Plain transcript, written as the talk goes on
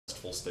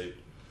full state.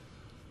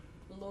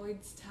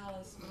 Lloyd's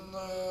talisman.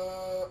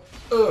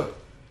 Ugh.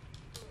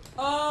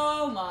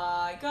 Oh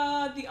my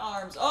god, the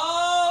arms.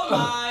 Oh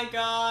my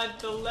god,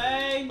 the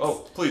legs.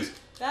 Oh, please.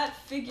 That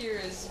figure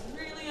is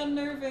really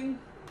unnerving.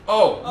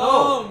 Oh, no.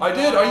 Oh, I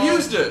did. I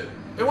used it.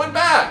 It went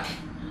back.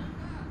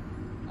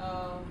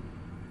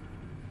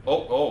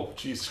 Oh,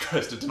 Jesus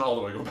Christ! It didn't all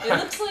the way go back. It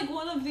looks like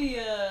one of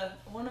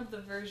the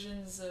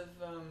versions of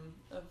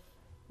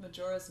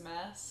Majora's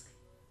Mask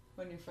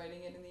when you're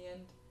fighting it in the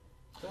end.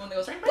 The one that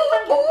goes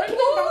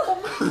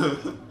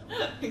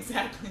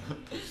exactly.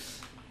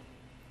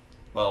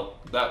 Well,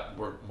 that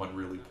went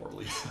really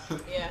poorly.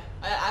 Yeah,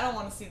 I don't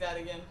want to see that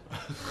again. I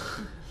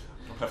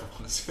don't ever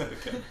want to see that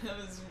again. that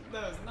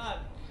was not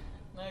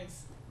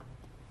nice.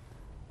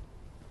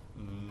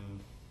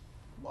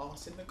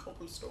 Moss in the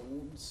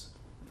cobblestones.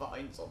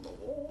 Vines on the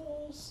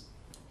walls.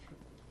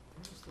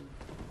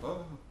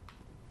 Oh.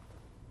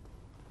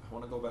 I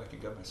want to go back and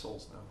get my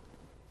souls now.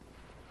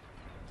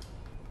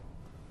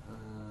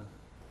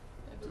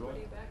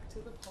 Everybody back to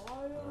the pile.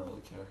 I don't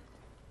really care.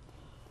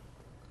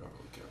 I don't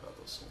really care about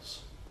those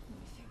souls. Let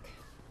me think.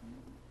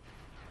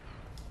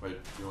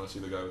 Wait, do you want to see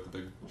the guy with the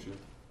big shield?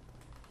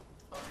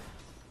 Oh.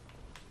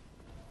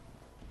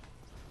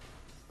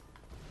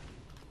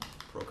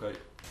 Pro-kite.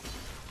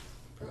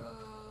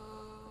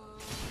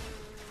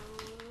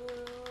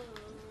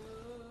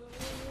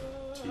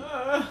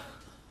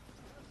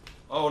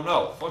 Oh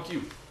no, fuck you.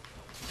 You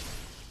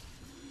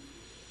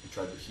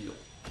tried to heal.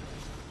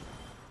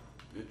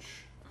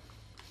 Bitch.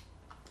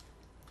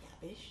 Yeah,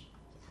 bitch.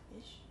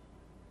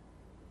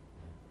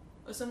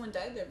 Oh, someone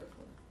died there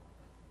before.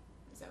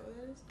 Is that what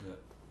that is?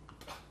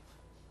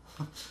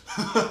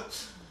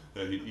 Yeah.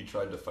 Yeah, he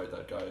tried to fight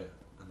that guy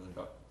and then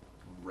got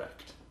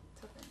wrecked.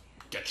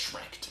 Get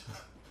shreked.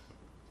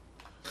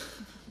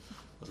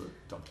 That's a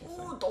donkey thing.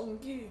 Oh,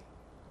 donkey.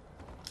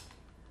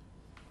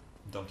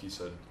 Donkey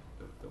said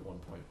at one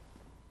point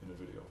in a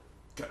video,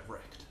 get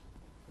wrecked.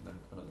 And then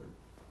another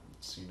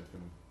scene of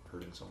him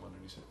hurting someone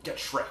and he said, get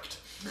shreked.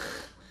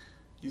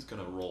 He's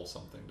gonna roll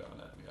something down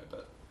at me, I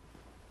bet.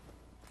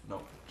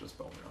 No, just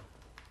bone marrow.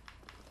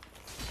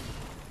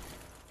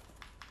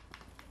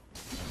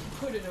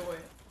 Put it away.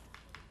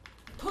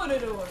 Put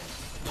it away.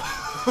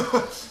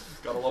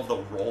 Gotta love the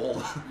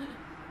roll.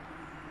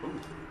 Ooh.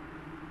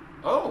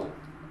 Oh!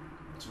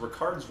 It's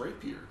Ricard's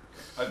rapier.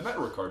 I've met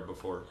Ricard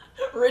before.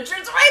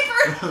 Richard's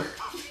raper!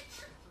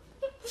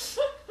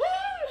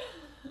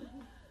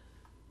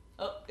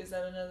 Oh, is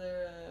that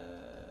another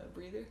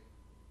breather?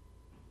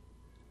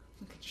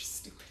 Look at your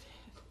stupid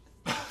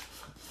head.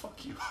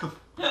 Fuck you. I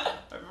have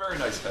a very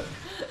nice head.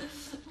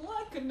 Well,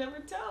 I could never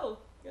tell.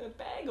 Got a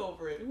bag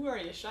over it. Who are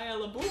you, Shia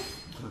LaBeouf?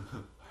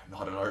 I'm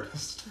not an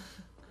artist.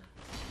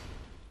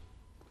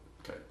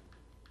 Okay.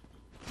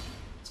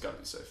 It's gotta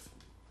be safe.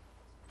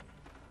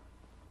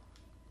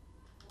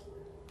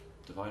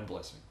 Divine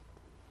blessing.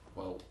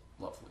 Well,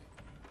 lovely.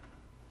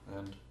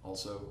 And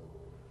also,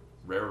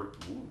 rare.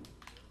 Ooh.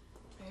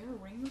 Rare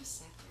ring of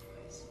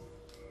sacrifice.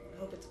 I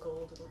hope it's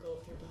gold. It'll go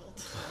with your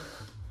belt.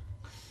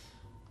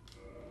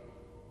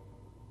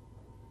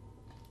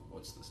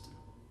 What's this do?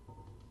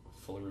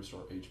 Fully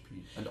restore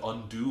HP and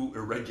undo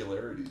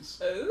irregularities.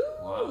 Ooh!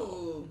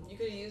 Wow. You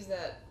could have used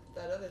that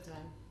other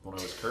time. When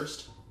I was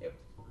cursed? Yep.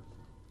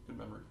 Good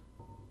memory.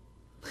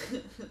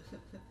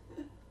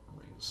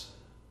 Rings.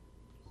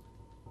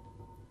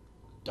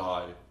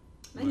 Die.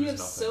 Man, Lose you have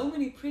nothing. so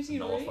many pretty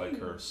Nullify rings.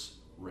 curse.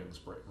 Ring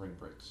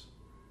breaks.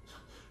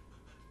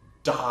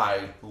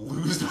 Die.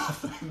 Lose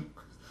nothing.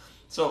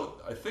 So,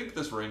 I think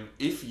this ring,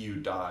 if you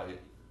die,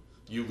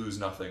 you lose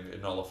nothing,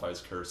 it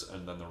nullifies curse,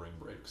 and then the ring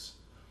breaks.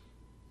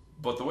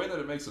 But the way that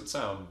it makes it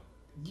sound,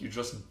 you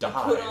just die.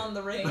 You put on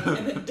the ring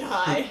and then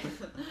die.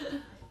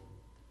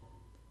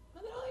 Look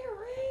at all your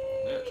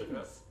rings! Yeah, check it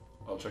out.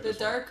 I'll check this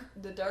one.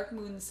 The Dark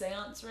Moon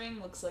Seance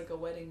ring looks like a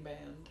wedding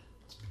band.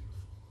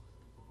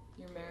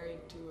 You're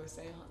married to a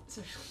seance.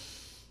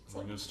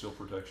 Winged steel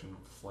protection,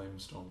 flame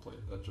stone plate.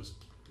 That just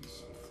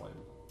is flame.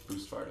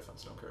 Boost fire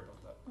defense. Don't care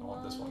about that. I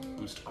want this one.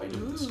 Boost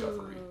item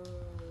discovery.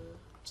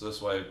 So this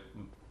way,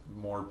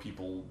 more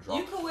people drop.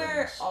 You can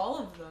wear things. all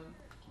of them.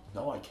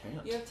 No, I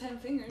can't. You have 10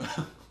 fingers.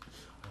 I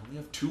only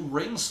have 2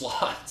 ring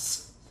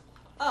slots.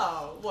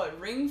 Oh, what,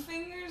 ring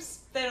fingers?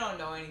 They don't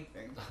know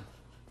anything.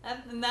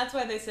 And that's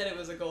why they said it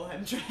was a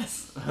Golem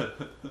dress.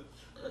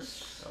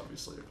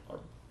 Obviously, are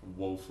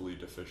woefully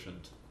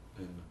deficient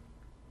in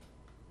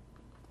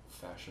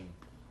fashion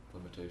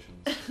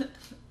limitations.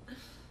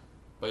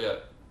 But yeah,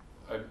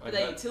 I But that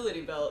met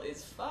utility belt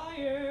is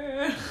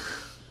fire.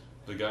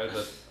 the guy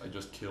that I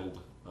just killed.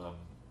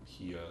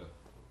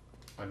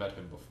 I met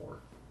him before,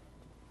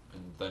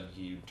 and then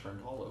he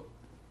turned hollow.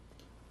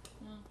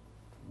 Oh.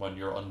 When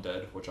you're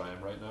undead, which I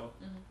am right now,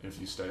 Mm-hmm. if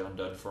you stay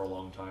undead for a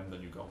long time,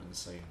 then you go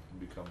insane and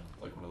become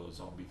like one of those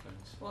zombie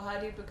things. Well, how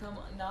do you become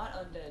not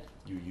undead?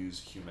 You use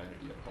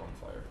humanity at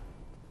bonfire.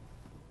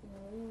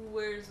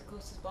 Where's the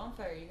closest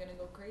bonfire? You're gonna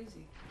go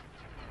crazy.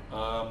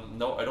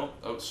 No, I don't.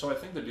 Oh, so I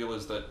think the deal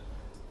is that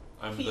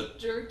I'm Feet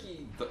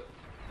jerky.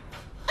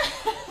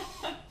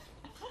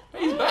 Hey,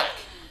 he's back.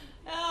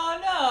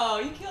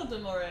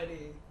 killed him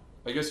already.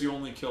 I guess you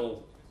only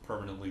kill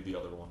permanently the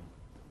other one.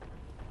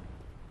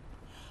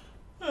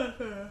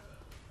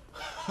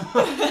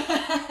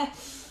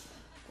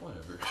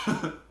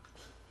 Whatever.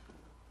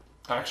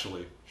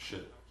 Actually,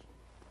 shit.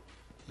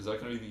 Is that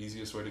gonna be the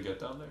easiest way to get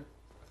down there?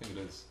 I think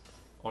it is.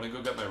 I wanna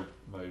go get my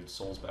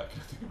souls back. I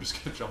think I'm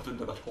just gonna jump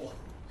into that hole.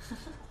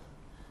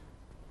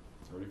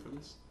 Ready for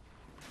this?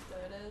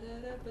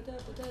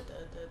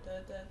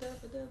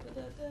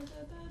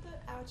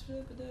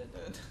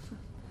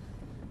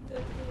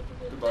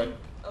 Goodbye.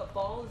 A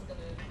ball is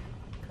gonna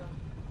come.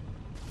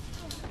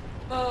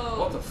 Oh.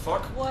 What the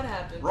fuck? What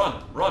happened?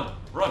 Run! Run!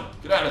 Run!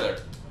 Get out of there!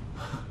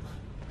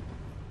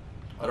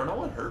 I don't know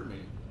what hurt me.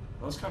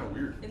 That was kind of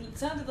weird. It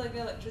sounded like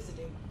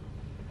electricity.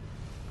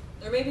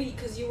 Or maybe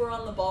because you were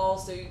on the ball,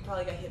 so you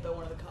probably got hit by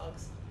one of the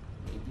cogs.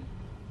 Maybe.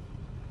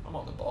 I'm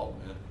on the ball,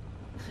 man.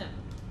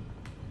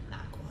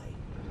 Not quite.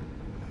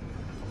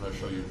 I'm gonna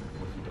show you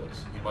what he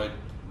does. He might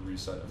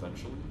reset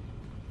eventually.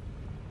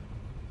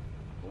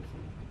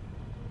 Hopefully.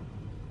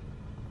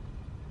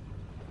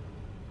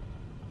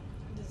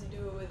 Does he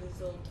do it with his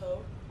little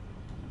toe?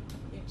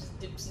 He just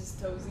dips his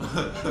toes in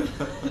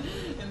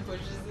and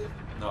pushes it?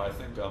 No, I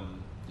think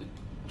it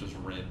just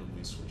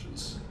randomly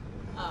switches.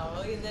 Oh,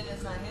 well, then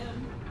it's not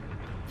him.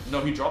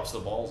 No, he drops the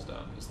balls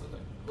down is the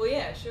thing. Well,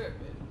 yeah, sure,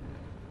 but...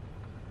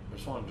 I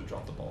just wanted to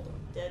drop the ball down.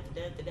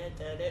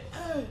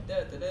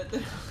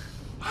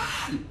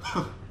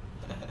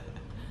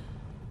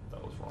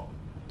 That was wrong.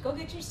 Go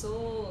get your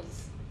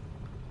souls.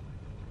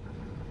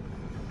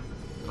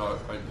 No,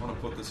 I want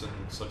to put this in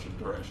such a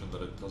direction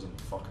that it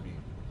doesn't fuck me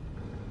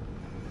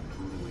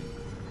brutally.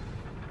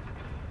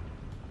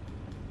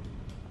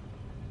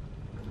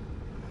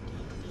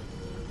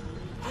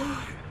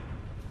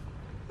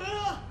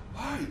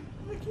 Why?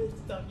 I can't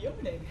stop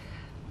yawning.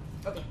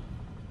 Okay.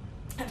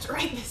 I have to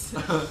write this.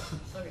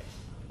 Okay.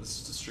 This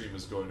stream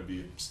is going to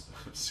be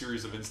a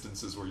series of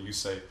instances where you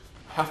say,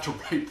 I have to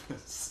write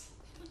this.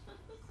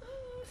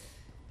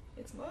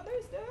 It's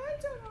Mother's Day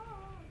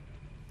tomorrow.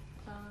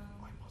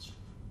 I must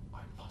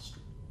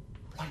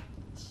write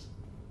this.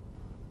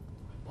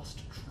 I must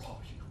draw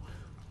you.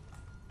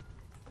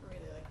 I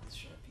really like this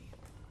Sharpie.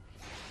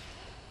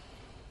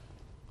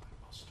 I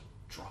must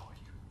draw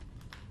you.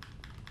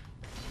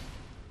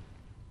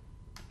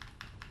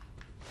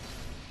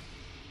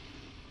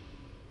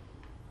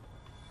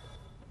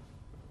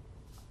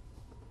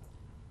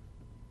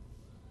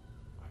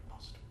 I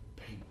must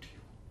paint you.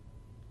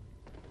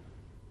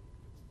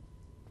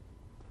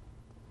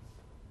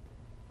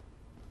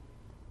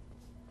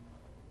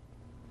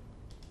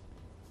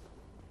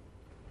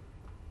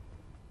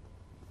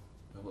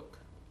 Now look.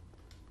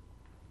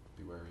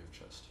 Be wary of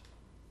chest.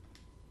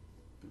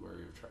 Be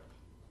wary of trap.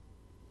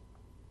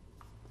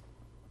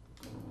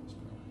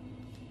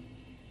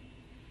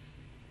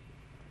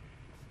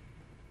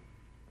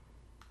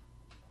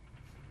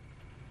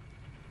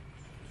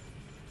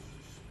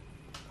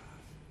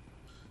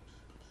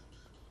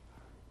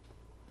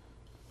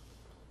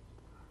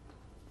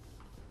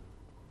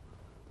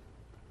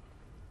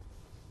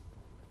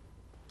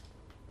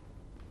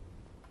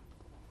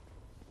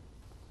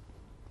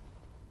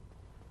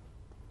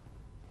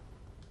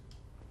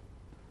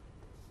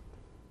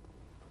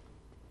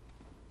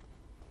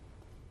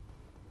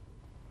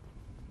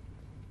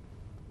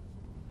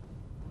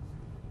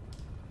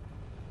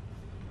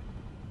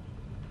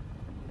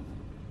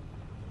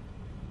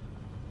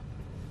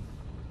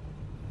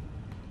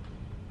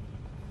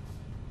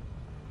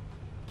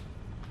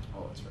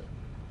 Oh, that's right.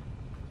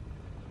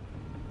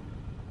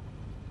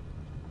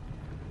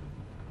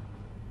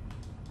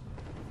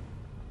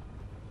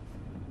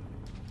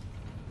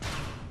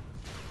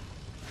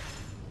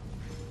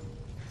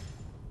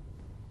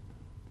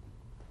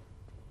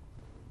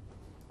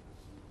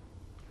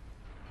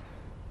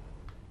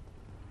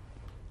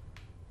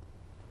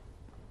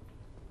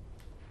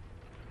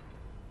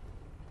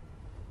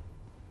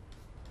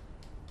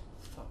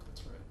 Fuck,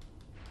 that's right.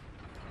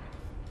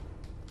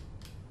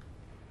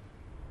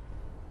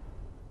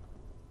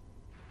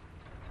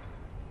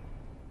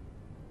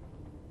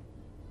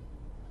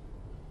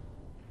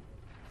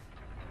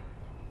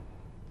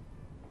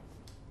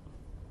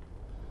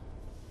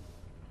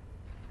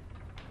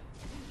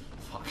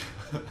 Fuck.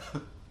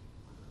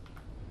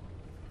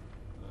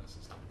 This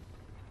is dumb.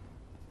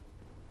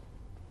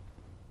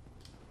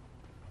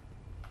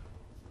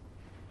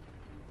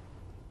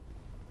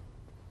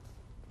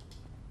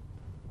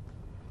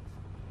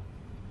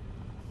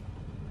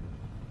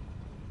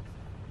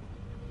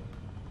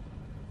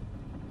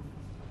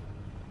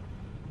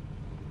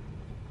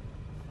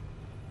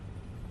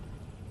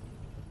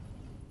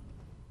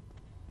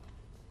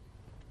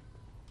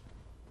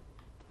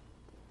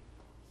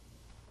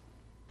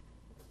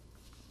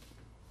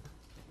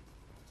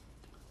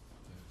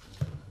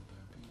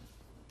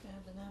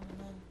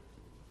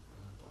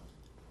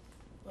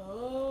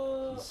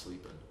 Oh. He's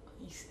sleeping.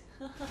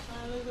 Look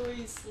at the way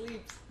he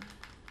sleeps.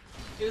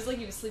 It was like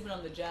he was sleeping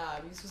on the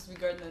job. He was supposed to be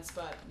guarding that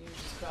spot, and he was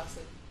just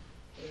crossing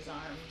with his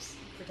arms,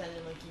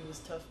 pretending like he was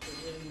tough, but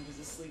really he was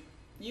asleep.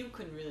 You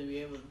couldn't really be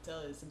able to tell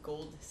it's a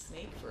gold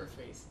snake for a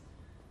face.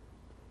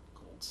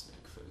 Gold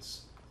snake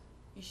face.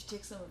 You should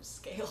take some of his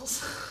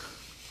scales.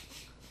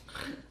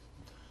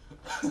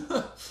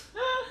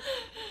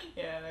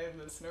 Yeah, I have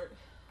the snort.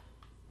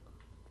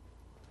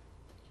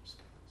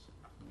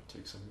 Let me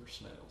take some of your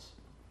snails.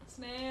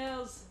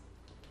 Snails.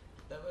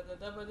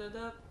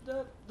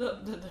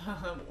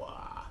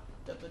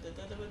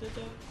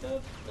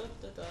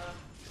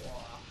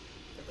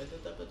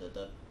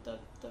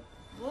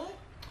 What?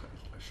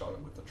 I shot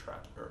him with the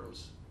trap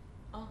arrows.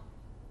 Oh.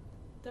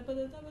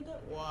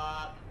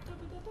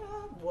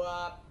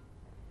 Wap.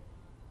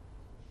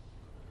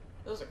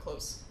 Those are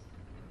close.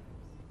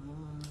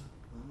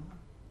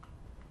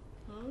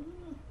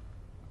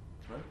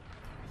 Right? Fuck.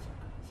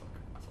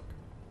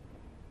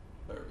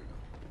 There we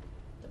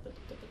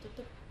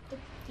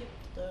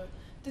go.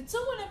 Did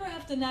someone ever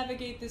have to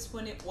navigate this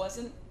when it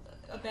wasn't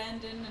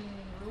abandoned and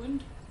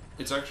ruined?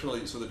 It's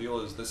actually, so the deal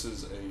is, this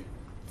is a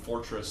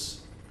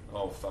fortress.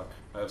 Oh fuck,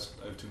 I have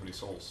too many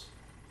souls.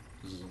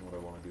 This isn't what I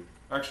want to do.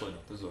 Actually, no,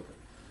 this is okay.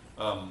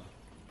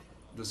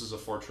 This is a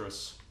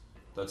fortress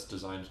that's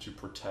designed to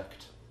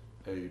protect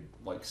a,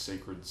 like,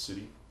 sacred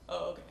city.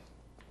 Oh, okay.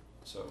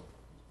 So,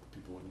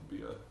 people wouldn't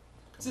be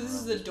So this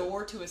is the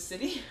door to a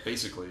city?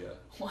 Basically, yeah.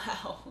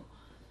 Wow.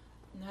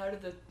 And how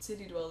did the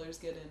city dwellers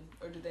get in?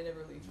 Or did they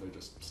never leave? They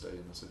just stay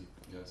in the city,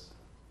 yes.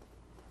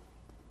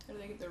 How do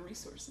they get their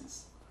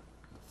resources?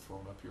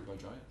 Thrown up here by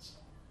giants,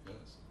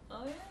 yes.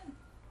 Oh yeah.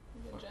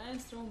 You got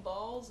giants throwing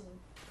balls and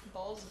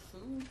balls of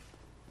food.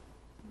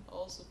 And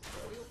balls of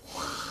oil.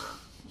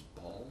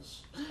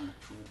 Balls?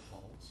 Actual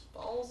balls?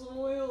 Balls of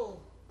oil.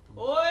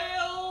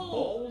 Oil!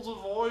 Balls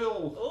of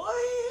oil!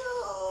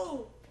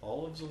 Oil!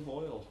 Olives of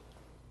oil.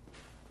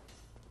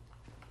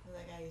 And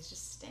that guy is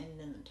just standing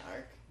in the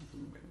dark.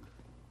 Booming.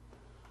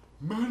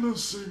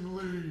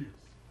 Menacingly!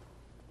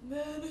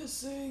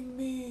 Menacing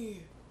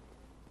me!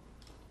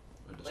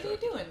 What are you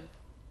distracted doing?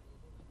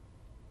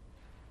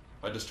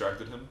 I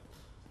distracted him,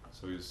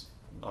 so he's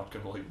not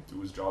gonna like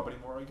do his job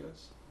anymore, I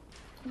guess.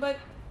 But,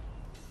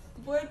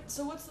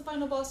 so what's the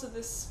final boss of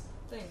this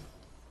thing?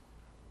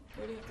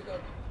 Where do you have to go?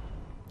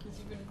 Because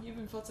you've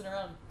been futzing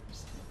around,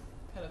 just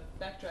kind of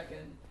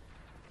backtracking.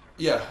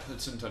 Yeah,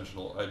 it's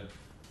intentional. I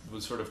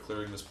was sort of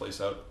clearing this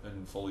place out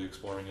and fully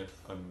exploring it.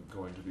 I'm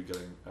going to be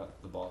getting at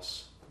the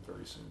boss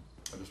very soon.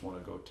 I just want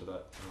to go to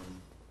that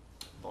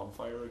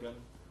bonfire again.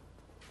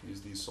 Use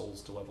these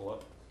souls to level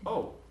up.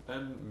 Oh,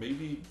 and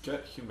maybe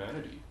get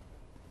humanity.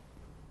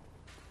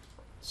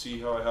 See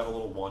how I have a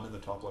little 1 in the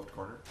top left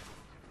corner?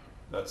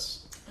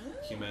 That's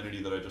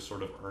humanity that I just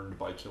sort of earned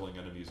by killing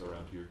enemies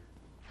around here.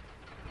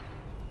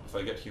 If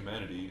I get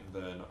humanity,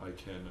 then I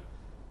can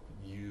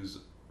use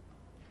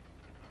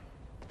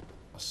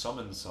a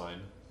summon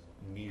sign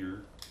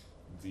near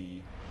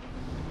the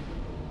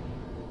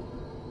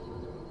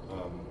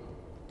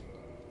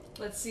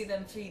Let's see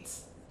them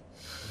feats.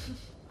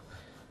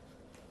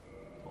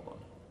 hold on.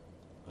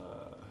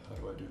 How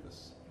do I do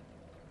this?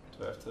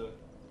 Do I have to?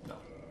 No.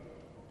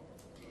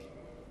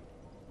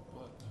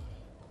 What?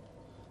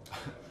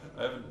 I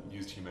haven't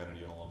used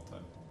humanity in a long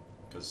time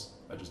because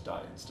I just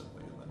die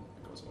instantly and then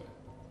it goes away.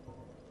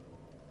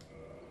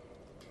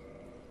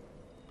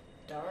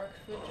 Dark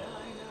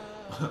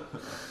vagina.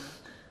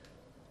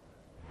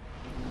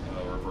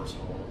 Reverse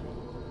hold.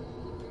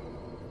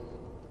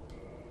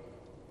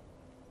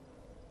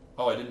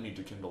 Oh, I didn't need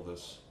to kindle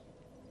this.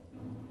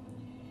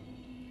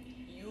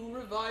 You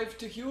revived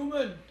to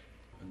human.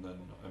 And then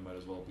I might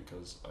as well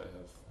because I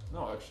have...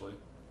 No, actually.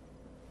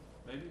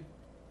 Maybe?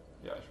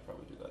 Yeah, I should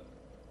probably do that.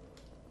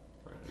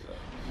 We're gonna do that.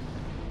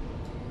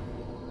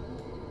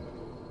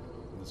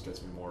 And this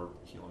gets me more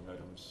healing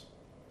items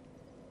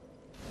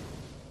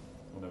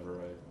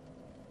whenever I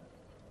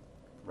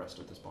rest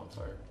at this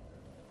bonfire.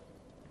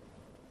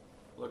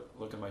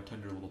 Look at my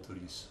tender little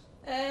tooties.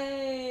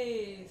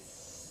 Hey,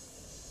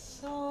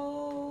 so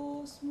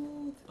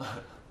smooth.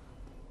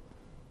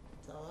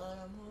 It's a lot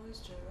of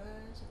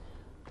moisturizer.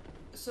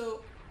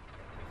 So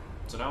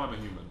now I'm a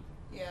human.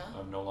 yeah.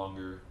 I'm no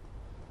longer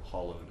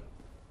hollowed.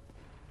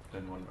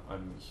 And when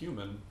I'm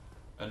human,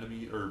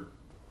 enemy or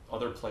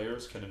other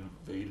players can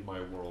invade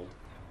my world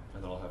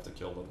and then I'll have to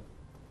kill them.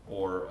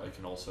 Or I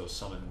can also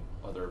summon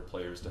other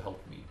players to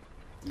help me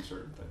do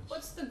certain things.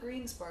 What's the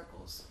green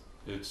sparkles?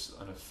 It's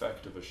an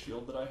effect of a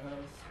shield that I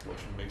have, which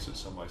makes it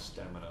so my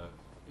stamina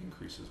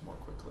increases more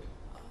quickly.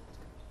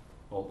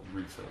 Well, it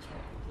refills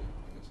more quickly,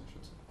 I guess I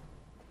should say.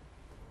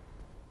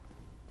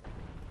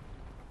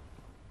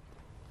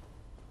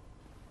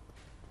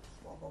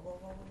 Oh,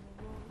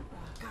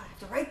 God, I have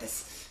to write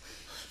this.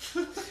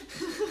 So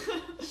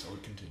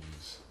it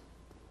continues.